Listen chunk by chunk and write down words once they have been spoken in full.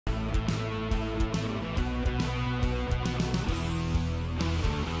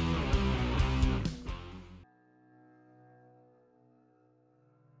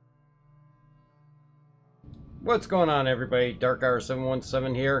What's going on, everybody? Dark Hour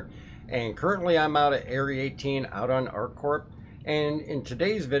 717 here, and currently I'm out at Area 18 out on Auec, and in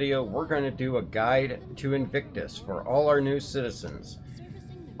today's video we're going to do a guide to Invictus for all our new citizens.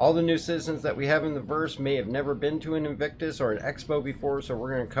 All the new citizens that we have in the verse may have never been to an Invictus or an expo before, so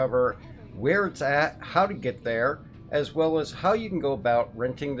we're going to cover where it's at, how to get there, as well as how you can go about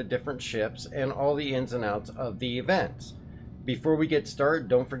renting the different ships and all the ins and outs of the events. Before we get started,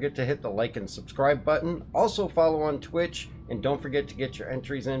 don't forget to hit the like and subscribe button. Also follow on Twitch, and don't forget to get your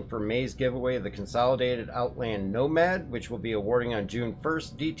entries in for May's giveaway of the Consolidated Outland Nomad, which will be awarding on June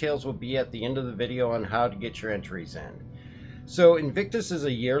 1st. Details will be at the end of the video on how to get your entries in. So Invictus is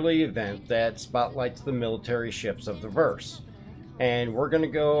a yearly event that spotlights the military ships of the verse. And we're going to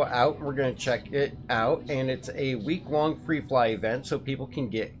go out, we're going to check it out, and it's a week-long free fly event so people can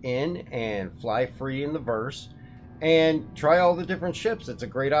get in and fly free in the verse and try all the different ships. It's a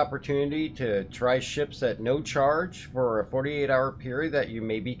great opportunity to try ships at no charge for a 48-hour period that you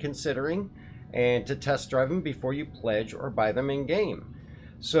may be considering, and to test drive them before you pledge or buy them in game.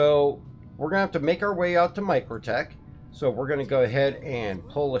 So we're gonna have to make our way out to Microtech. So we're gonna go ahead and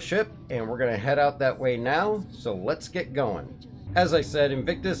pull a ship, and we're gonna head out that way now. So let's get going. As I said,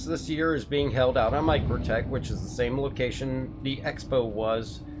 Invictus this year is being held out on Microtech, which is the same location the expo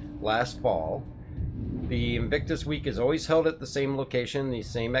was last fall. The Invictus week is always held at the same location, the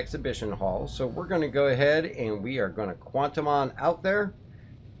same exhibition hall. So we're going to go ahead and we are going to quantum on out there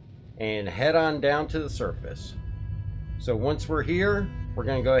and head on down to the surface. So once we're here, we're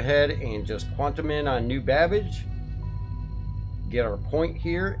going to go ahead and just quantum in on New Babbage, get our point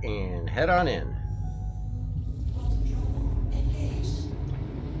here, and head on in.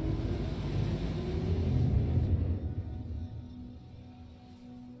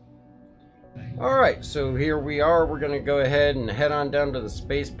 Alright, so here we are. We're going to go ahead and head on down to the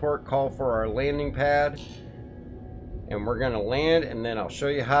spaceport, call for our landing pad, and we're going to land, and then I'll show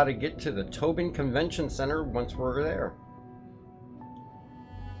you how to get to the Tobin Convention Center once we're there.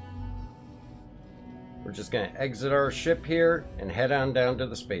 We're just going to exit our ship here and head on down to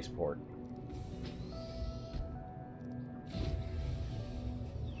the spaceport.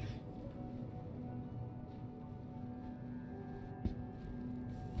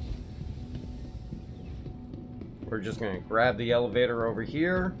 We're just going to grab the elevator over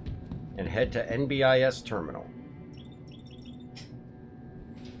here and head to NBIS terminal.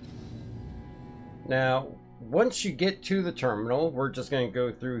 Now, once you get to the terminal, we're just going to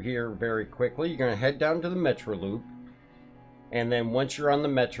go through here very quickly. You're going to head down to the Metro Loop. And then once you're on the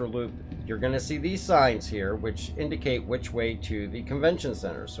Metro Loop, you're going to see these signs here, which indicate which way to the convention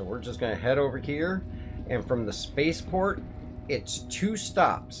center. So we're just going to head over here. And from the spaceport, it's 2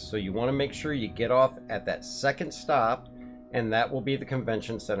 stops, so you want to make sure you get off at that second stop, and that will be the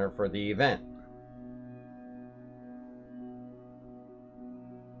convention center for the event.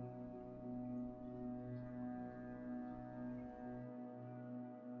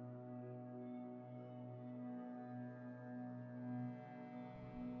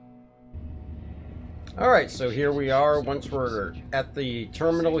 Alright, so here we are. Once we're at the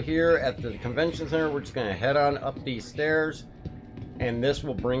terminal here at the convention center, we're just going to head on up these stairs, and this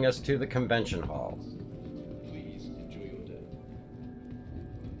will bring us to the convention hall.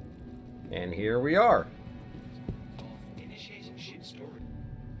 And here we are.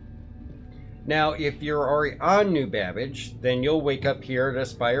 Now, if you're already on New Babbage, then you'll wake up here at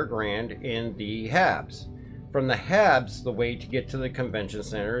Aspire Grand in the Habs. From the Habs, the way to get to the convention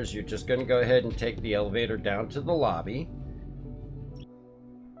center is you're just going to go ahead and take the elevator down to the lobby.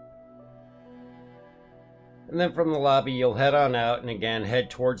 And then from the lobby, you'll head on out and again head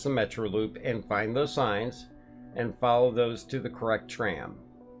towards the Metro Loop and find those signs and follow those to the correct tram.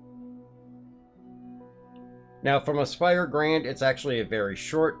 Now from Aspire Grand, it's actually a very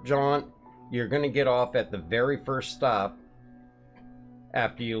short jaunt. You're going to get off at the very first stop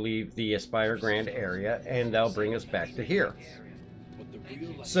after you leave the Aspire Grand area, and that'll bring us back to here.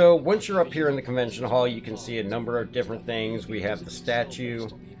 So once you're up here in the convention hall, you can see a number of different things. We have the statue.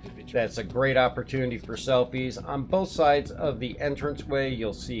 That's a great opportunity for selfies. On both sides of the entranceway,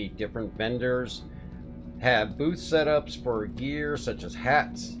 you'll see different vendors have booth setups for gear such as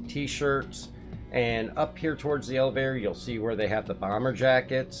hats, t-shirts, and up here towards the elevator, you'll see where they have the bomber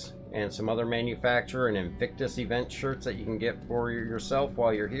jackets and some other manufacturer and Invictus event shirts that you can get for yourself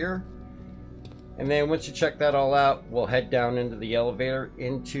while you're here. And then once you check that all out, we'll head down into the elevator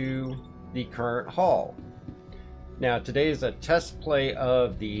into the current hall. Now today is a test play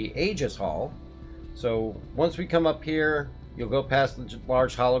of the Aegis Hall. So once we come up here, you'll go past the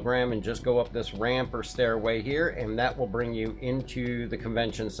large hologram and just go up this ramp or stairway here, and that will bring you into the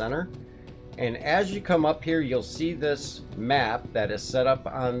convention center. And as you come up here, you'll see this map that is set up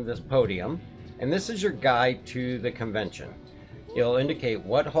on this podium. And this is your guide to the convention. It'll indicate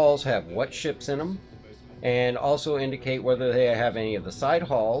what halls have what ships in them, and also indicate whether they have any of the side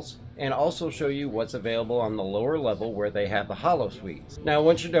halls, and also show you what's available on the lower level where they have the holo suites. Now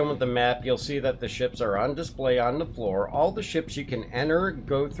once you're done with the map, you'll see that the ships are on display on the floor. All the ships you can enter,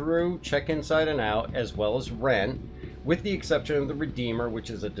 go through, check inside and out, as well as rent, with the exception of the Redeemer, which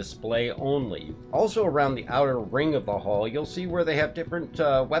is a display only. Also around the outer ring of the hall, you'll see where they have different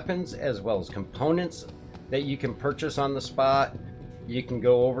weapons as well as components that you can purchase on the spot. You can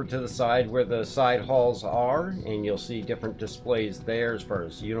go over to the side where the side halls are, and you'll see different displays there as far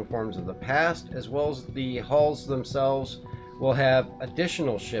as uniforms of the past, as well as the halls themselves will have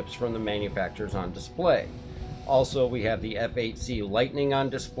additional ships from the manufacturers on display. Also, we have the F-8C Lightning on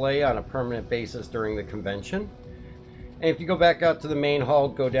display on a permanent basis during the convention. And if you go back out to the main hall,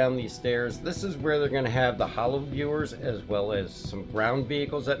 go down these stairs, this is where they're going to have the holo viewers as well as some ground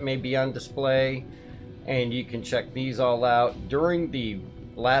vehicles that may be on display. And you can check these all out. During the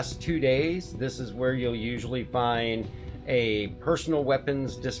last 2 days, this is where you'll usually find a personal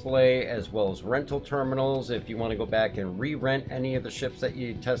weapons display as well as rental terminals if you want to go back and re-rent any of the ships that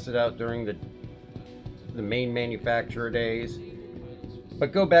you tested out during the main manufacturer days.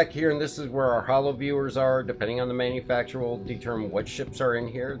 But go back here, and this is where our holo viewers are. Depending on the manufacturer, will determine what ships are in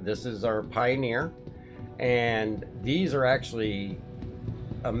here. This is our Pioneer, and these are actually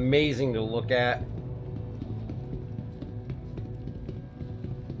amazing to look at.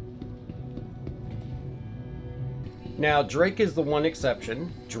 Now, Drake is the one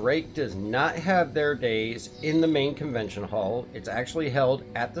exception. Drake does not have their days in the main convention hall. It's actually held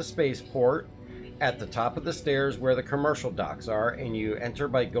at the spaceport at the top of the stairs where the commercial docks are, and you enter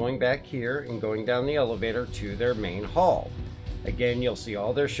by going back here and going down the elevator to their main hall. Again, you'll see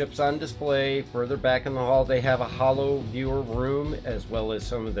all their ships on display. Further back in the hall, they have a holo viewer room as well as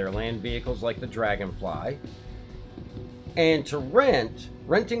some of their land vehicles like the Dragonfly. And to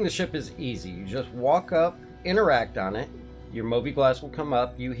renting the ship is easy. You just walk up, interact on it, your mobi-glass will come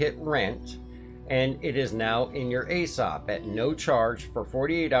up, you hit rent, and it is now in your ASOP at no charge for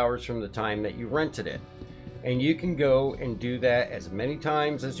 48 hours from the time that you rented it. And you can go and do that as many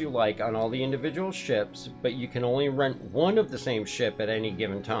times as you like on all the individual ships, but you can only rent one of the same ship at any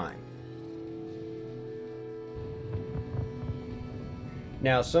given time.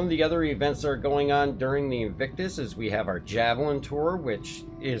 Now, some of the other events that are going on during the Invictus is we have our Javelin Tour, which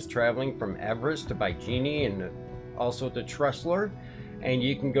is traveling from Everest to Bygenie and also to Tressler. And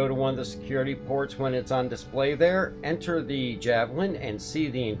you can go to one of the security ports when it's on display there, enter the Javelin and see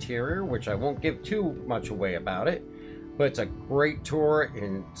the interior, which I won't give too much away about it. But it's a great tour,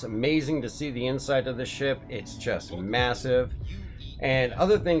 and it's amazing to see the inside of the ship. It's just massive. And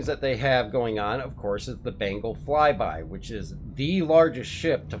other things that they have going on, of course, is the Bengal Flyby, which is the largest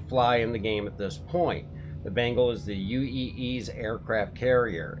ship to fly in the game at this point. The Bengal is the UEE's aircraft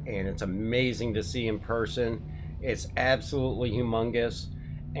carrier, and it's amazing to see in person. It's absolutely humongous,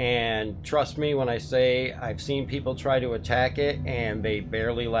 and trust me when I say I've seen people try to attack it, and they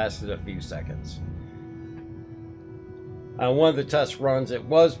barely lasted a few seconds. On one of the test runs, it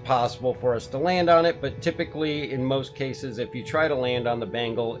was possible for us to land on it, but typically, in most cases, if you try to land on the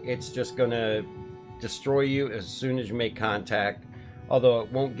Bengal, it's just going to destroy you as soon as you make contact. Although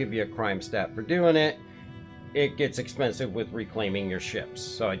it won't give you a crime stat for doing it, it gets expensive with reclaiming your ships.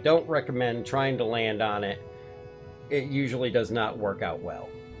 So I don't recommend trying to land on it. It usually does not work out well.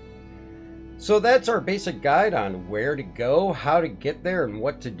 So that's our basic guide on where to go, how to get there, and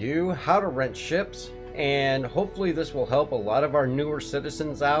what to do, how to rent ships. And hopefully this will help a lot of our newer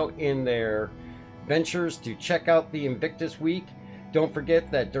citizens out in their ventures to check out the Invictus week. Don't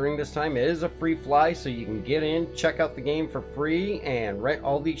forget that during this time it is a free fly, so you can get in, check out the game for free, and rent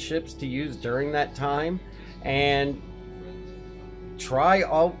all these ships to use during that time. And try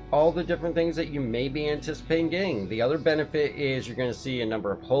all the different things that you may be anticipating getting. The other benefit is you're going to see a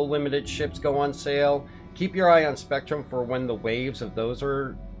number of hull limited ships go on sale. Keep your eye on Spectrum for when the waves of those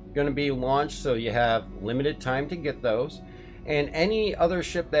are going to be launched, so you have limited time to get those. And any other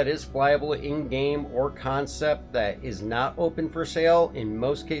ship that is flyable in-game or concept that is not open for sale, in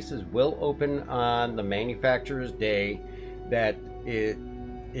most cases will open on the manufacturer's day that it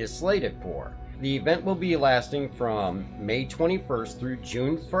is slated for. The event will be lasting from May 21st through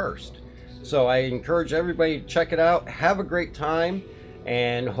June 1st. So I encourage everybody to check it out, have a great time,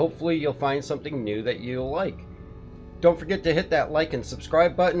 and hopefully you'll find something new that you'll like. Don't forget to hit that like and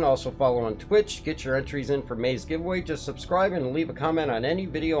subscribe button. Also follow on Twitch. Get your entries in for May's giveaway. Just subscribe and leave a comment on any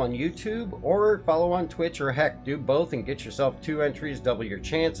video on YouTube, or follow on Twitch, or heck, do both and get yourself 2 entries, double your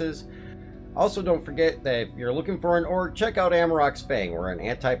chances. Also, don't forget that if you're looking for an org, check out Amarok's Fang. We're an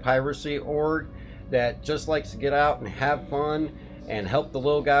anti-piracy org that just likes to get out and have fun and help the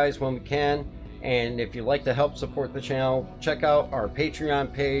little guys when we can. And if you'd like to help support the channel, check out our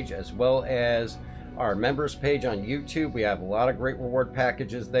Patreon page as well as our members page on YouTube. We have a lot of great reward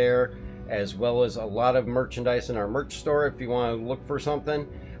packages there, as well as a lot of merchandise in our merch store if you want to look for something.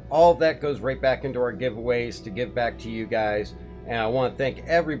 All of that goes right back into our giveaways to give back to you guys. And I want to thank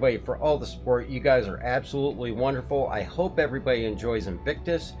everybody for all the support. You guys are absolutely wonderful. I hope everybody enjoys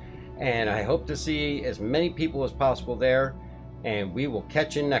Invictus, and I hope to see as many people as possible there. And we will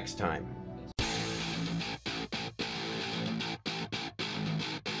catch you next time.